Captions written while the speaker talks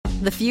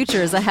The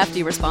future is a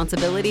hefty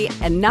responsibility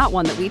and not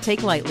one that we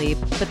take lightly.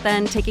 But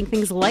then taking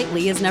things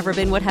lightly has never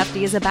been what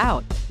Hefty is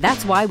about.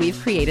 That's why we've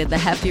created the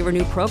Hefty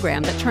Renew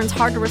program that turns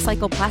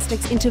hard-to-recycle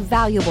plastics into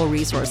valuable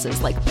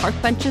resources like park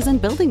benches and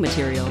building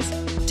materials.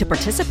 To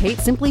participate,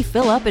 simply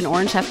fill up an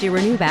orange Hefty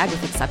Renew bag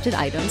with accepted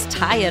items,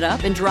 tie it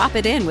up, and drop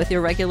it in with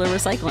your regular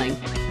recycling.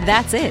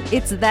 That's it.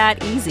 It's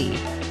that easy.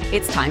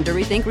 It's time to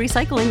rethink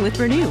recycling with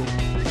Renew.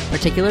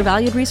 Particular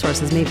valued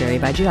resources may vary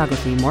by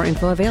geography. More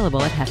info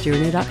available at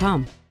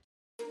heftyrenew.com.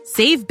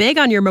 Save big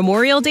on your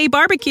Memorial Day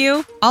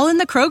barbecue, all in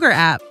the Kroger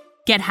app.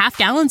 Get half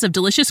gallons of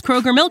delicious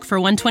Kroger milk for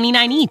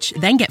 $1.29 each.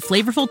 Then get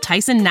flavorful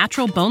Tyson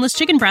natural boneless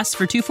chicken breasts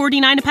for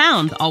 $2.49 a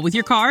pound, all with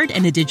your card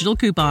and a digital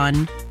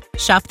coupon.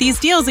 Shop these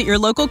deals at your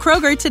local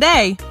Kroger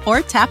today,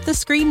 or tap the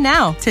screen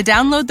now to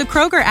download the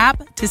Kroger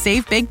app to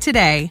save big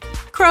today.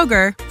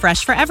 Kroger,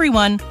 fresh for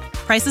everyone.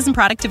 Prices and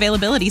product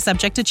availability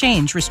subject to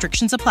change.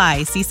 Restrictions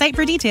apply. See site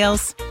for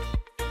details.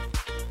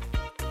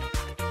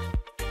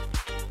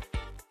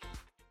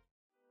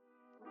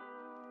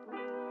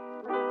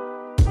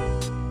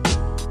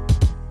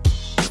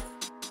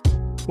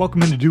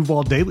 Welcome into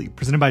Duval Daily,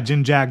 presented by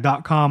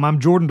GenJag.com. I'm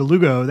Jordan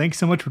DeLugo. Thank you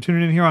so much for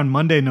tuning in here on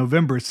Monday,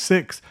 November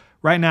 6th.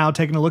 Right now,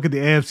 taking a look at the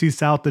AFC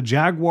South, the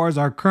Jaguars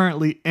are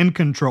currently in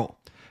control,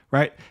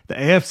 right? The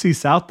AFC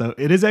South, though,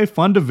 it is a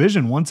fun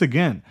division once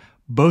again,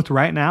 both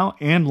right now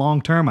and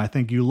long term. I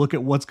think you look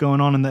at what's going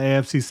on in the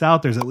AFC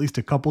South, there's at least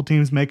a couple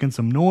teams making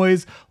some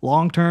noise.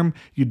 Long term,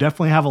 you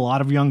definitely have a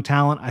lot of young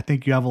talent. I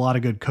think you have a lot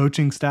of good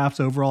coaching staffs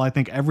overall. I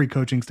think every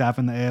coaching staff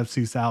in the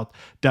AFC South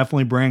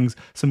definitely brings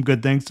some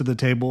good things to the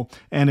table.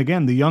 And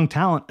again, the young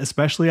talent,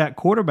 especially at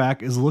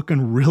quarterback, is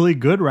looking really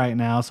good right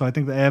now. So I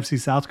think the AFC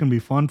South can be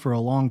fun for a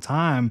long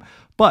time.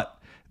 But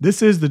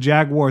this is the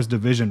Jaguars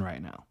division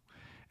right now.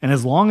 And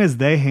as long as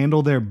they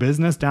handle their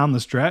business down the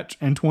stretch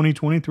in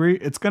 2023,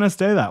 it's going to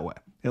stay that way,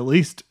 at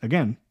least,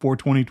 again, for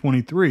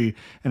 2023.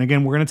 And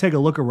again, we're going to take a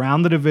look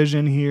around the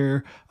division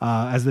here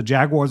as the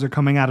Jaguars are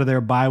coming out of their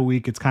bye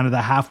week. It's kind of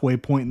the halfway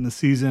point in the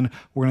season.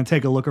 We're going to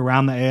take a look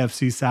around the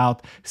AFC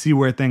South, see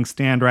where things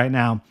stand right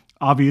now.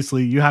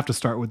 Obviously, you have to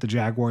start with the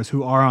Jaguars,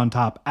 who are on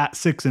top at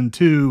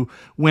 6-2,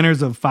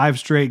 winners of 5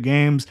 straight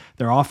games.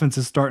 Their offense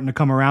is starting to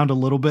come around a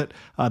little bit.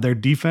 Their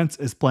defense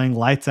is playing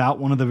lights out,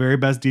 one of the very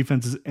best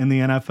defenses in the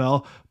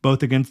NFL,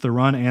 both against the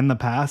run and the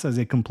pass as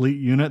a complete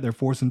unit. They're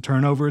forcing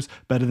turnovers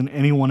better than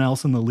anyone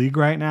else in the league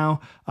right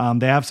now.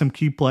 They have some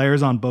key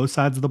players on both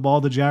sides of the ball,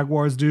 the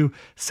Jaguars do,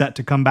 set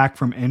to come back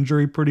from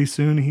injury pretty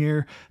soon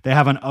here. They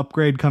have an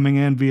upgrade coming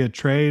in via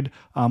trade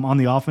on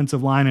the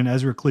offensive line in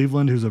Ezra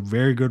Cleveland, who's a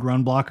very good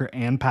run blocker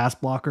and pass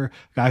blocker,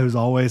 a guy who's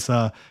always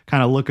kind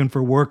of looking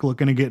for work,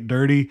 looking to get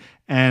dirty,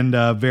 and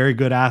a very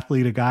good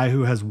athlete, a guy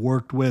who has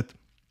worked with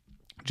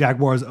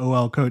Jaguars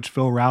OL coach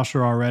Phil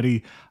Rauscher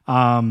already.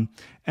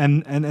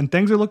 And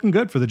things are looking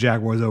good for the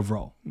Jaguars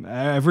overall.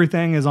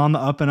 Everything is on the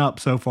up and up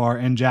so far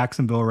in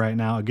Jacksonville right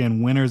now.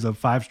 Again, winners of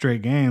 5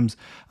 straight games.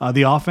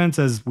 The offense,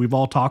 as we've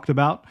all talked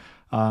about,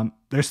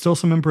 there's still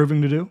some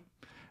improving to do.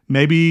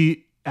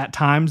 Maybe at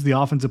times the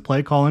offensive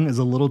play calling is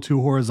a little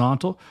too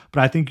horizontal,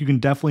 but I think you can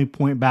definitely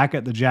point back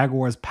at the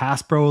Jaguars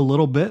pass pro a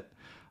little bit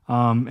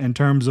in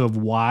terms of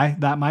why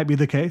that might be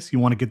the case. You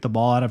want to get the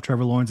ball out of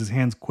Trevor Lawrence's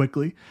hands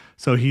quickly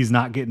so he's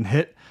not getting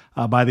hit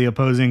by the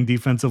opposing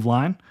defensive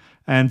line.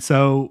 And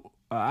so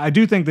I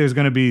do think there's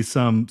going to be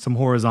some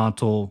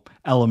horizontal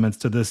elements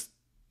to this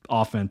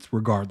offense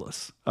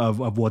regardless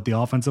of what the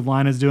offensive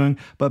line is doing,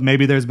 but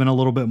maybe there's been a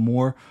little bit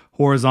more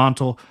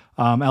horizontal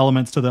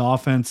elements to the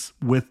offense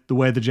with the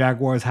way the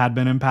Jaguars had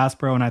been in pass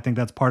pro, and I think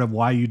that's part of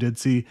why you did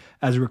see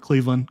Ezra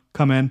Cleveland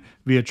come in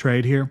via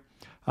trade here.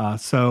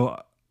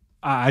 So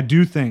I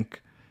do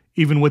think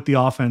even with the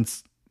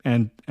offense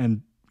and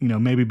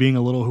maybe being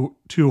a little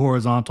too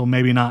horizontal,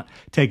 maybe not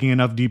taking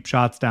enough deep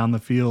shots down the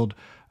field,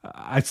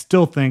 I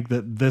still think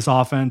that this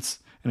offense,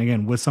 and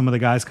again, with some of the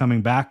guys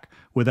coming back,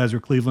 with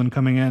Ezra Cleveland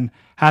coming in,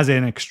 has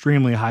an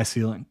extremely high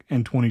ceiling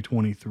in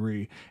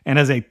 2023. And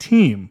as a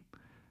team,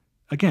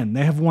 again,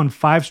 they have won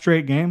 5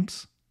 straight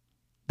games.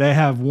 They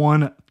have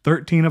won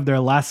 13 of their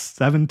last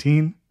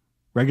 17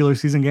 regular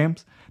season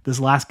games.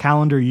 This last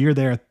calendar year,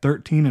 they are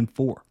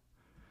 13-4.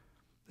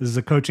 This is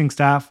a coaching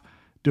staff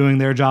doing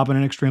their job at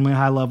an extremely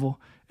high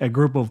level, a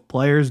group of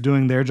players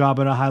doing their job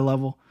at a high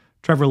level,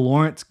 Trevor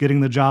Lawrence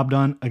getting the job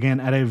done, again,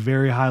 at a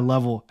very high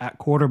level at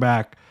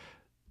quarterback.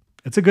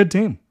 It's a good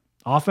team.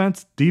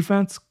 Offense,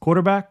 defense,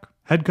 quarterback,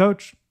 head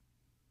coach,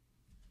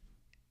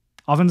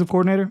 offensive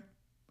coordinator,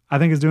 I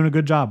think is doing a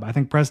good job. I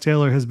think Press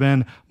Taylor has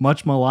been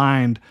much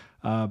maligned,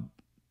 and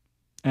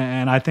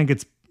I think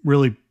it's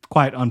really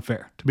quite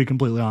unfair, to be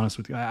completely honest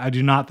with you. I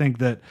do not think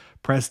that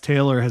Press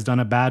Taylor has done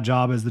a bad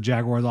job as the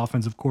Jaguars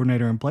offensive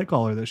coordinator and play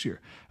caller this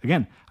year.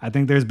 Again, I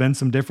think there's been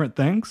some different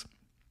things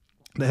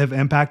that have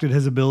impacted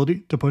his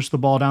ability to push the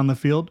ball down the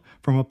field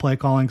from a play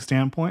calling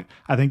standpoint.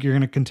 I think you're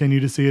going to continue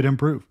to see it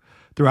improve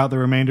throughout the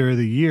remainder of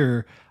the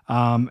year.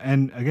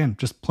 And again,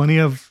 just plenty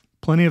of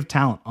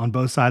talent on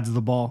both sides of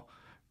the ball.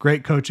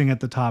 Great coaching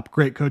at the top,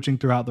 great coaching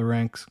throughout the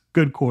ranks,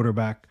 good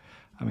quarterback.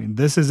 I mean,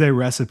 this is a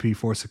recipe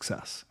for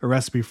success, a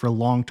recipe for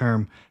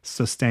long-term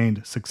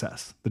sustained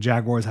success. The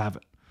Jaguars have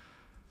it.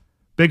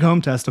 Big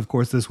home test, of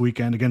course, this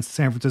weekend against the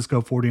San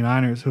Francisco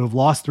 49ers, who have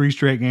lost 3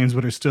 straight games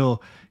but are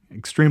still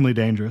extremely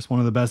dangerous, one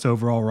of the best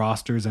overall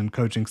rosters and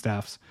coaching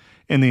staffs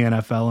in the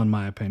NFL, in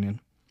my opinion.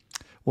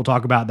 We'll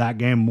talk about that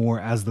game more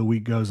as the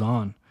week goes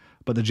on.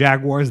 But the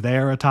Jaguars, they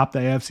are atop the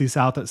AFC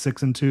South at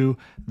 6-2.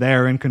 They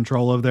are in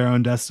control of their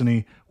own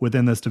destiny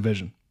within this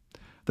division.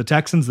 The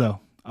Texans,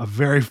 though, a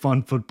very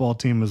fun football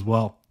team as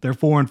well. They're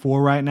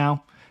 4-4 right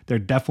now. They're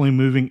definitely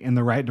moving in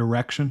the right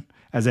direction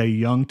as a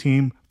young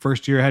team,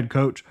 first-year head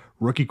coach,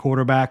 rookie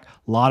quarterback,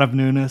 a lot of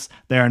newness.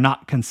 They are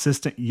not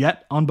consistent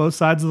yet on both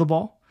sides of the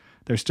ball.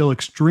 They're still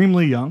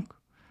extremely young.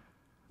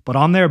 But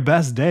on their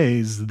best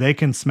days, they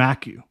can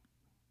smack you,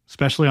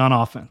 especially on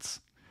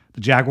offense.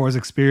 The Jaguars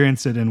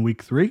experienced it in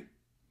week 3.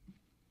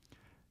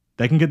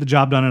 They can get the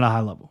job done at a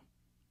high level.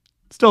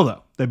 Still,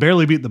 though, they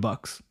barely beat the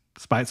Bucs,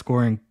 despite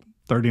scoring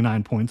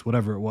 39 points,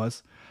 whatever it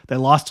was. They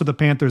lost to the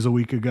Panthers a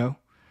week ago,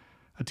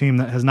 a team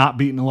that has not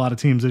beaten a lot of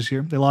teams this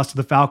year. They lost to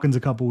the Falcons a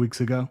couple weeks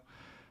ago.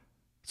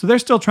 So they're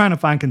still trying to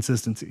find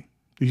consistency.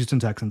 The Houston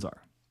Texans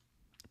are.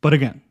 But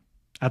again,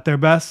 at their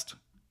best,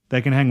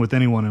 they can hang with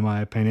anyone, in my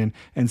opinion.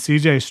 And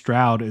CJ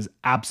Stroud is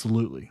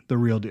absolutely the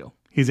real deal.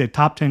 He's a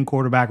top 10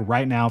 quarterback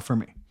right now for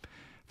me.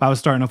 If I was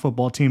starting a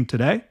football team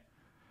today,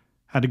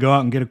 had to go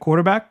out and get a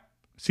quarterback,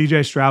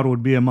 CJ Stroud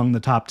would be among the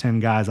top 10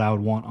 guys I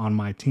would want on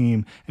my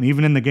team. And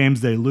even in the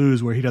games they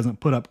lose where he doesn't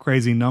put up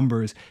crazy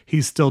numbers,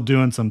 he's still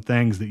doing some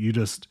things that you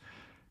just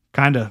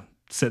kind of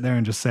sit there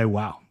and just say,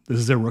 wow, this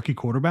is a rookie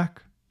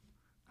quarterback?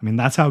 I mean,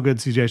 that's how good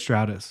CJ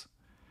Stroud is.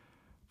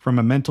 From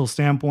a mental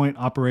standpoint,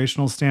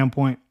 operational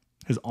standpoint,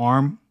 his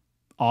arm,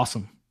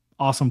 awesome.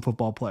 Awesome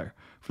football player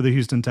for the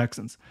Houston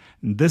Texans.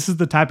 And this is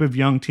the type of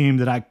young team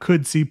that I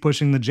could see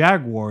pushing the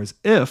Jaguars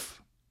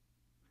if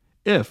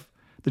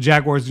the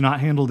Jaguars do not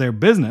handle their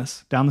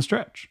business down the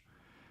stretch.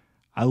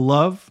 I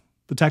love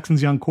the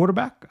Texans' young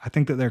quarterback. I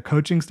think that their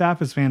coaching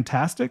staff is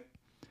fantastic.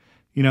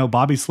 You know,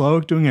 Bobby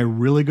Slowick doing a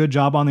really good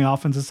job on the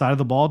offensive side of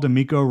the ball.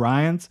 D'Amico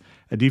Ryans,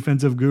 a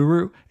defensive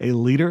guru, a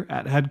leader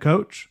at head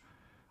coach.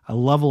 I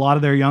love a lot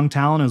of their young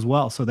talent as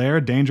well. So they're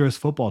a dangerous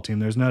football team.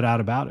 There's no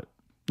doubt about it.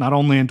 Not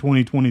only in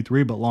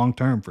 2023, but long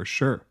term for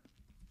sure.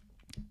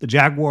 The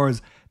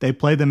Jaguars, they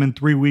play them in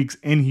 3 weeks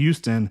in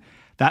Houston.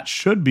 That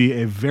should be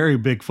a very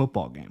big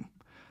football game.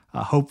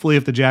 Hopefully,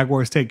 if the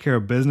Jaguars take care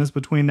of business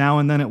between now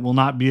and then, it will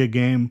not be a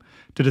game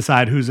to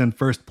decide who's in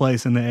first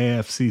place in the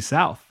AFC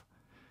South.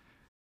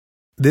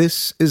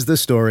 This is the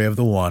story of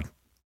the one.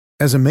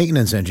 As a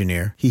maintenance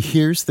engineer, he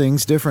hears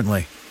things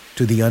differently.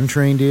 To the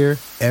untrained ear,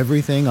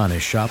 everything on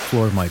his shop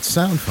floor might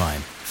sound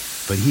fine,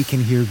 but he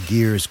can hear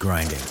gears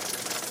grinding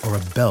or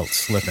a belt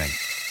slipping.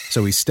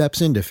 So he steps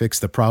in to fix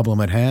the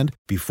problem at hand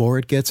before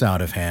it gets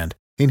out of hand.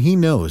 And he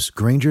knows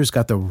Grainger's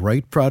got the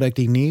right product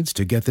he needs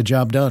to get the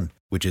job done,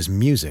 which is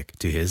music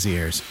to his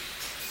ears.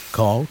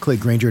 Call, click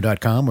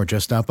Grainger.com, or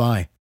just stop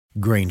by.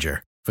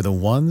 Grainger, for the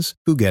ones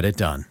who get it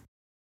done.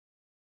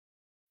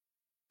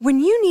 When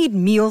you need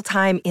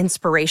mealtime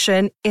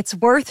inspiration, it's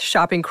worth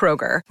shopping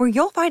Kroger, where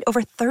you'll find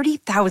over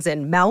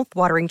 30,000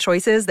 mouth-watering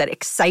choices that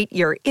excite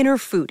your inner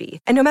foodie.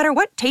 And no matter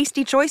what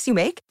tasty choice you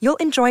make, you'll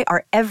enjoy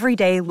our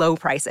everyday low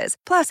prices,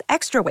 plus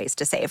extra ways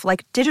to save,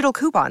 like digital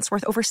coupons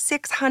worth over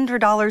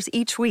 $600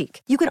 each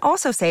week. You can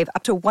also save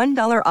up to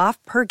 $1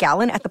 off per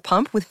gallon at the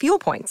pump with fuel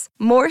points.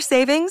 More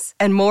savings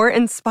and more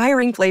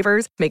inspiring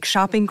flavors make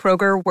shopping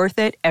Kroger worth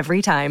it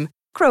every time.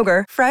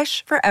 Kroger,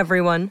 fresh for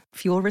everyone.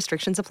 Fuel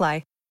restrictions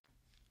apply.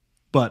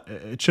 But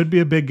it should be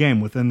a big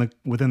game within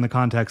the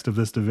context of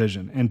this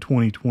division in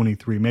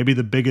 2023. Maybe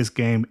the biggest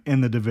game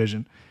in the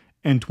division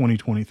in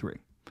 2023.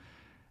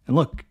 And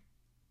look,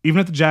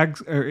 even if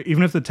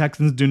the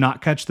Texans do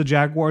not catch the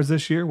Jaguars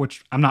this year,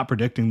 which I'm not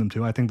predicting them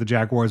to, I think the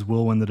Jaguars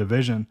will win the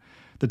division.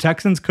 The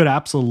Texans could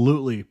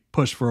absolutely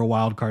push for a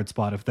wild card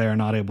spot if they are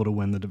not able to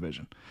win the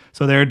division.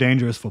 So they're a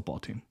dangerous football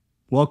team.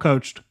 Well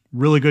coached,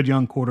 really good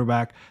young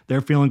quarterback.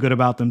 They're feeling good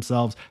about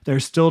themselves. They're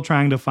still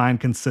trying to find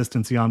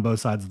consistency on both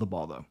sides of the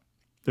ball, though.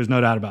 There's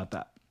no doubt about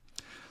that.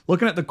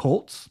 Looking at the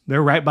Colts,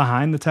 they're right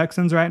behind the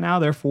Texans right now.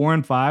 They're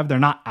 4-5. They're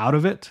not out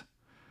of it.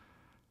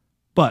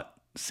 But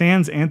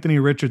sans Anthony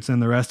Richardson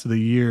the rest of the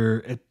year,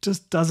 it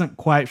just doesn't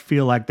quite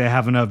feel like they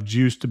have enough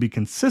juice to be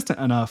consistent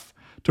enough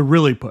to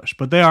really push.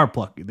 But they are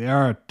plucky. They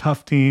are a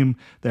tough team.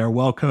 They are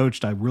well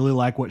coached. I really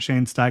like what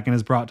Shane Steichen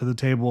has brought to the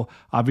table.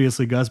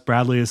 Obviously, Gus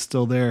Bradley is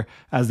still there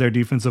as their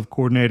defensive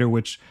coordinator,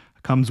 which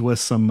comes with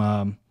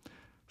some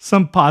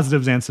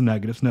positives and some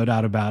negatives, no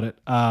doubt about it.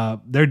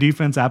 Their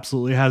defense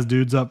absolutely has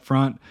dudes up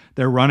front.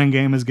 Their running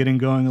game is getting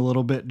going a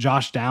little bit.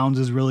 Josh Downs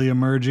is really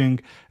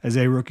emerging as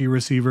a rookie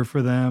receiver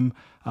for them.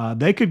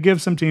 They could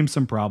give some teams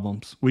some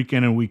problems week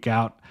in and week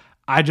out.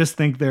 I just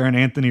think they're an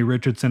Anthony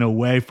Richardson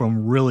away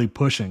from really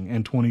pushing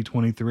in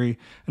 2023.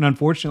 And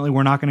unfortunately,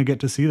 we're not going to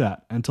get to see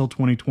that until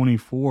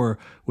 2024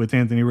 with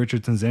Anthony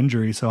Richardson's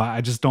injury. So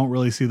I just don't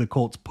really see the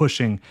Colts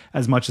pushing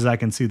as much as I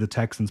can see the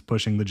Texans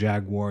pushing the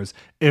Jaguars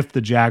if the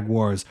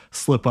Jaguars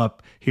slip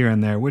up here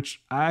and there, which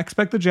I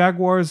expect the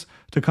Jaguars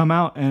to come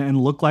out and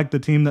look like the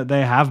team that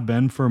they have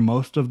been for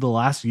most of the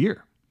last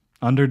year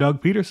under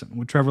Doug Peterson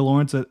with Trevor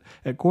Lawrence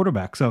at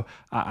quarterback. So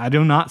I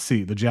do not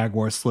see the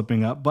Jaguars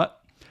slipping up, but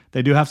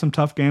they do have some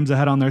tough games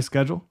ahead on their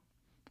schedule.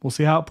 We'll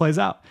see how it plays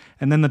out.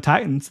 And then the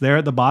Titans, they're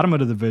at the bottom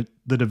of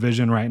the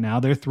division right now.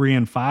 They're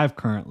 3-5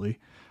 currently.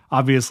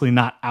 Obviously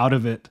not out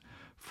of it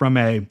from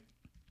a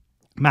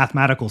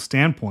mathematical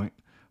standpoint,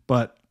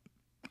 but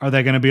are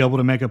they going to be able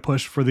to make a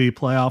push for the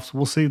playoffs?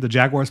 We'll see. The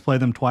Jaguars play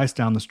them twice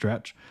down the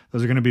stretch.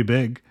 Those are going to be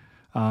big.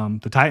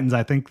 The Titans,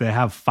 I think they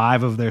have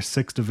 5 of their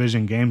 6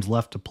 division games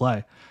left to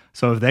play.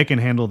 So if they can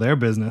handle their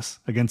business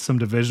against some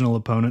divisional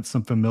opponents,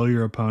 some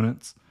familiar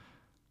opponents,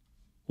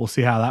 we'll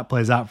see how that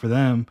plays out for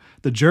them.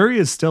 The jury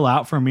is still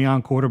out for me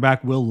on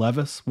quarterback Will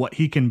Levis, what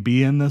he can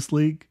be in this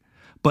league,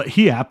 but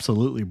he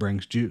absolutely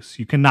brings juice.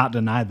 You cannot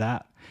deny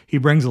that. He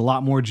brings a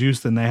lot more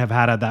juice than they have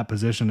had at that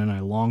position in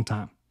a long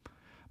time.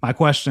 My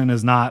question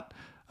is not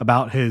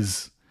about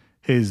his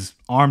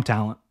arm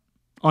talent.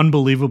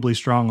 Unbelievably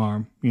strong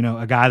arm. You know,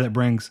 a guy that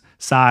brings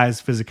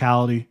size,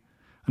 physicality,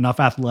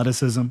 enough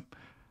athleticism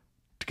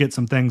to get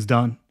some things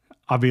done.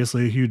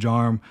 Obviously a huge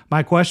arm.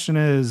 My question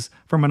is,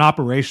 from an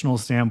operational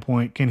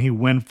standpoint, can he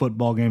win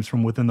football games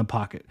from within the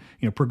pocket?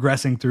 You know,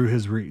 progressing through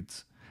his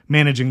reads,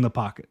 managing the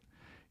pocket.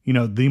 You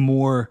know, the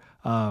more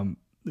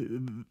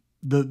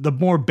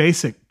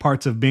basic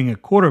parts of being a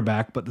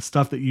quarterback, but the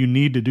stuff that you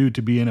need to do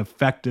to be an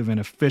effective and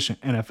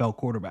efficient NFL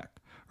quarterback,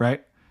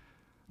 right?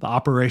 The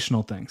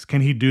operational things.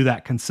 Can he do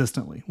that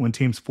consistently when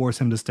teams force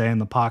him to stay in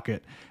the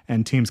pocket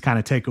and teams kind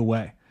of take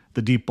away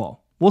the deep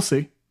ball? We'll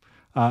see.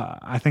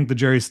 I think the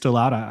jury's still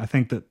out. I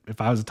think that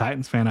if I was a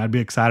Titans fan, I'd be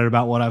excited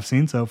about what I've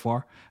seen so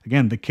far.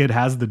 Again, the kid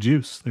has the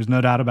juice. There's no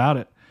doubt about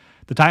it.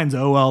 The Titans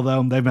OL,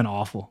 though, they've been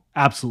awful.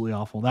 Absolutely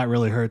awful. That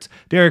really hurts.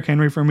 Derrick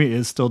Henry, for me,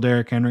 is still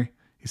Derrick Henry.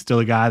 He's still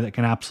a guy that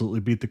can absolutely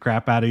beat the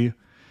crap out of you.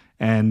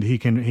 And he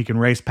can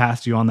race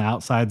past you on the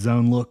outside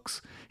zone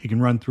looks. He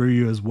can run through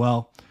you as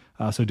well.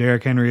 So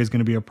Derrick Henry is going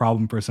to be a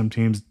problem for some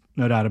teams,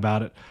 no doubt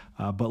about it.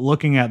 But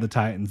looking at the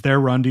Titans, their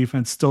run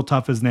defense, still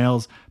tough as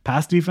nails.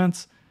 Pass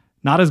defense,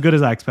 not as good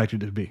as I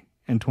expected it to be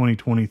in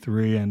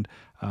 2023. And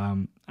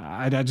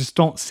I just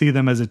don't see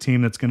them as a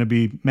team that's going to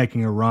be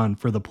making a run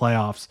for the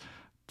playoffs.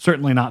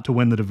 Certainly not to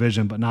win the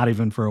division, but not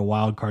even for a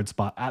wild card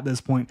spot at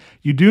this point.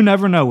 You do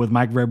never know with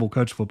Mike Vrabel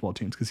coach football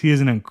teams because he is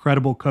an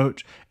incredible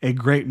coach, a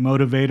great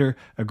motivator,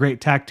 a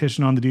great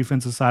tactician on the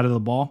defensive side of the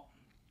ball.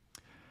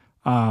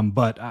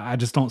 But I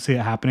just don't see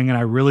it happening. And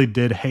I really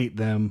did hate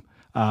them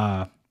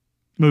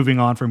moving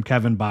on from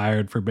Kevin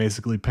Byard for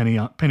basically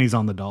pennies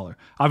on the dollar.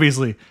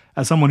 Obviously,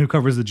 as someone who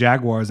covers the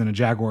Jaguars and a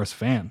Jaguars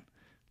fan,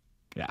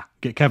 yeah,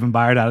 get Kevin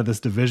Byard out of this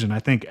division. I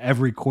think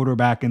every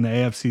quarterback in the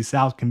AFC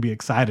South can be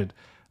excited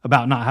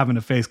about not having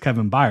to face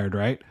Kevin Byard,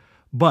 right?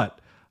 But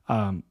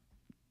from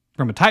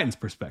a Titans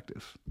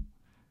perspective,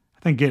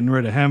 I think getting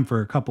rid of him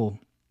for a couple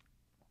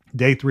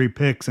day 3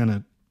 picks and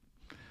a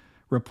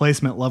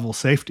replacement level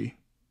safety,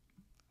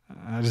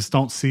 I just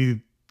don't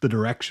see the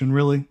direction,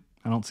 really.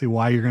 I don't see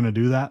why you're going to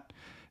do that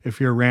if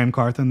you're Rand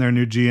Carthen, their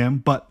new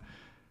GM. But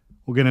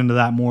we'll get into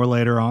that more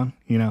later on,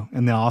 you know,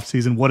 in the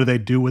offseason. What do they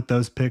do with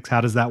those picks?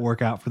 How does that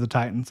work out for the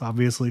Titans,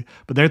 obviously?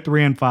 But they're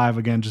 3-5.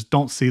 Again, just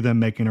don't see them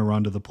making a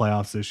run to the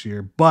playoffs this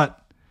year. But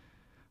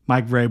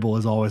Mike Vrabel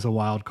is always a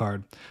wild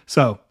card.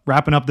 So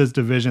wrapping up this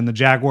division, the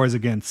Jaguars,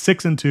 again,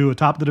 6-2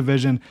 atop the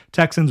division.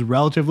 Texans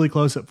relatively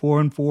close at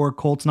 4-4.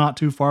 Colts not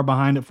too far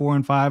behind at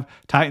 4-5.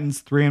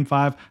 Titans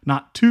 3-5,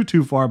 not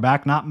too far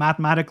back, not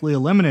mathematically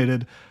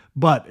eliminated,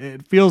 but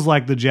it feels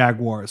like the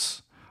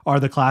Jaguars are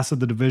the class of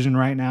the division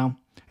right now.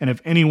 And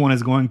if anyone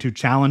is going to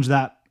challenge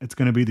that, it's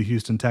going to be the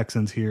Houston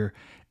Texans here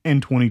in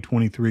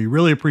 2023.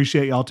 Really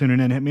appreciate y'all tuning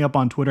in. Hit me up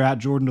on Twitter at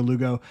Jordan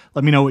DeLugo.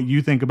 Let me know what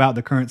you think about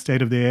the current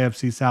state of the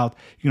AFC South.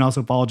 You can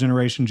also follow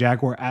Generation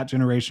Jaguar at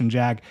Generation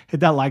Jag. Hit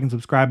that like and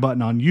subscribe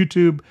button on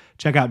YouTube.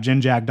 Check out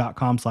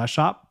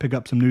genjag.com/shop. Pick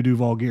up some new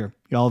Duval gear.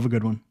 Y'all have a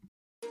good one.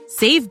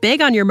 Save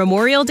big on your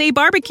Memorial Day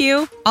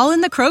barbecue, all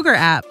in the Kroger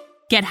app.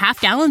 Get half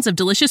gallons of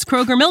delicious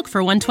Kroger milk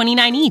for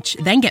 $1.29 each.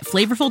 Then get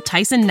flavorful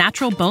Tyson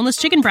natural boneless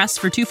chicken breasts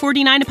for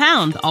 $2.49 a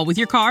pound, all with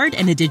your card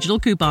and a digital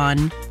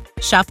coupon.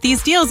 Shop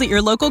these deals at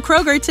your local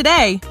Kroger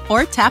today,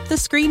 or tap the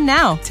screen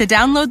now to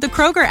download the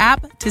Kroger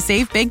app to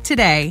save big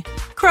today.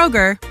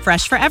 Kroger,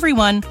 fresh for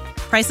everyone.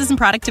 Prices and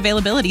product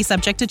availability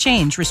subject to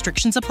change.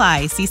 Restrictions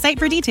apply. See site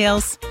for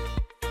details.